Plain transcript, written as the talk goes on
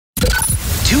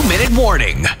2-minute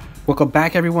warning. Welcome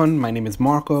back, everyone. My name is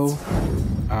Marco.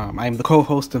 I am the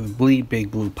co-host of the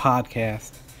Bleedbigblue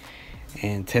podcast.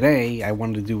 And today, I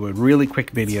wanted to do a really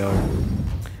quick video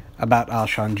about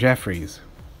Alshon Jeffries.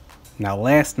 Now,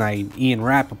 last night, Ian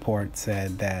Rappaport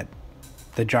said that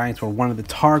the Giants were one of the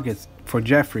targets for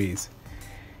Jeffries.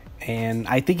 And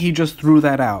I think he just threw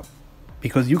that out,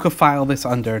 because you could file this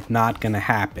under not gonna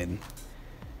happen.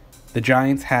 The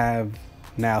Giants have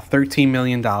now $13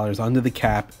 million under the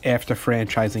cap after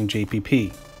franchising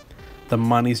JPP. The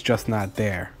money's just not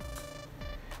there.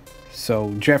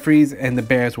 So Jeffries and the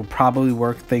Bears will probably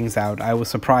work things out. I was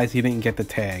surprised he didn't get the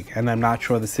tag, and I'm not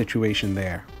sure the situation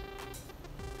there.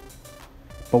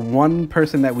 But one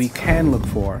person that we can look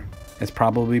for is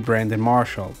probably Brandon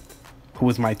Marshall, who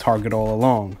was my target all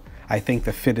along. I think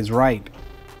the fit is right.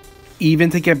 Even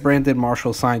to get Brandon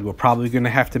Marshall signed, we're probably going to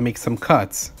have to make some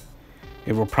cuts.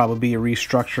 It will probably be a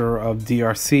restructure of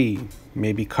DRC,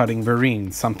 maybe cutting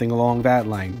Vereen, something along that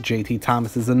line. JT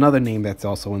Thomas is another name that's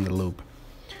also in the loop.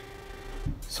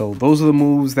 So those are the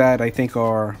moves that I think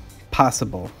are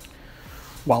possible.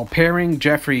 While pairing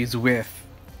Jeffries with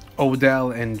Odell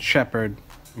and Shepard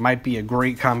might be a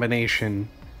great combination,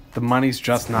 the money's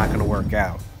just not going to work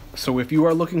out. So if you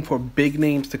are looking for big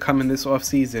names to come in this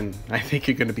offseason, I think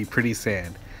you're going to be pretty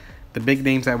sad. The big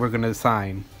names that we're going to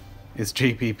sign is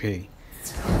JPP.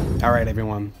 All right,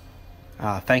 everyone.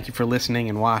 Thank you for listening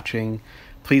and watching.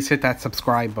 Please hit that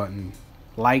subscribe button.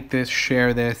 Like this,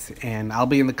 share this, and I'll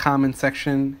be in the comment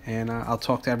section, and I'll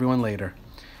talk to everyone later.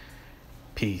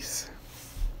 Peace.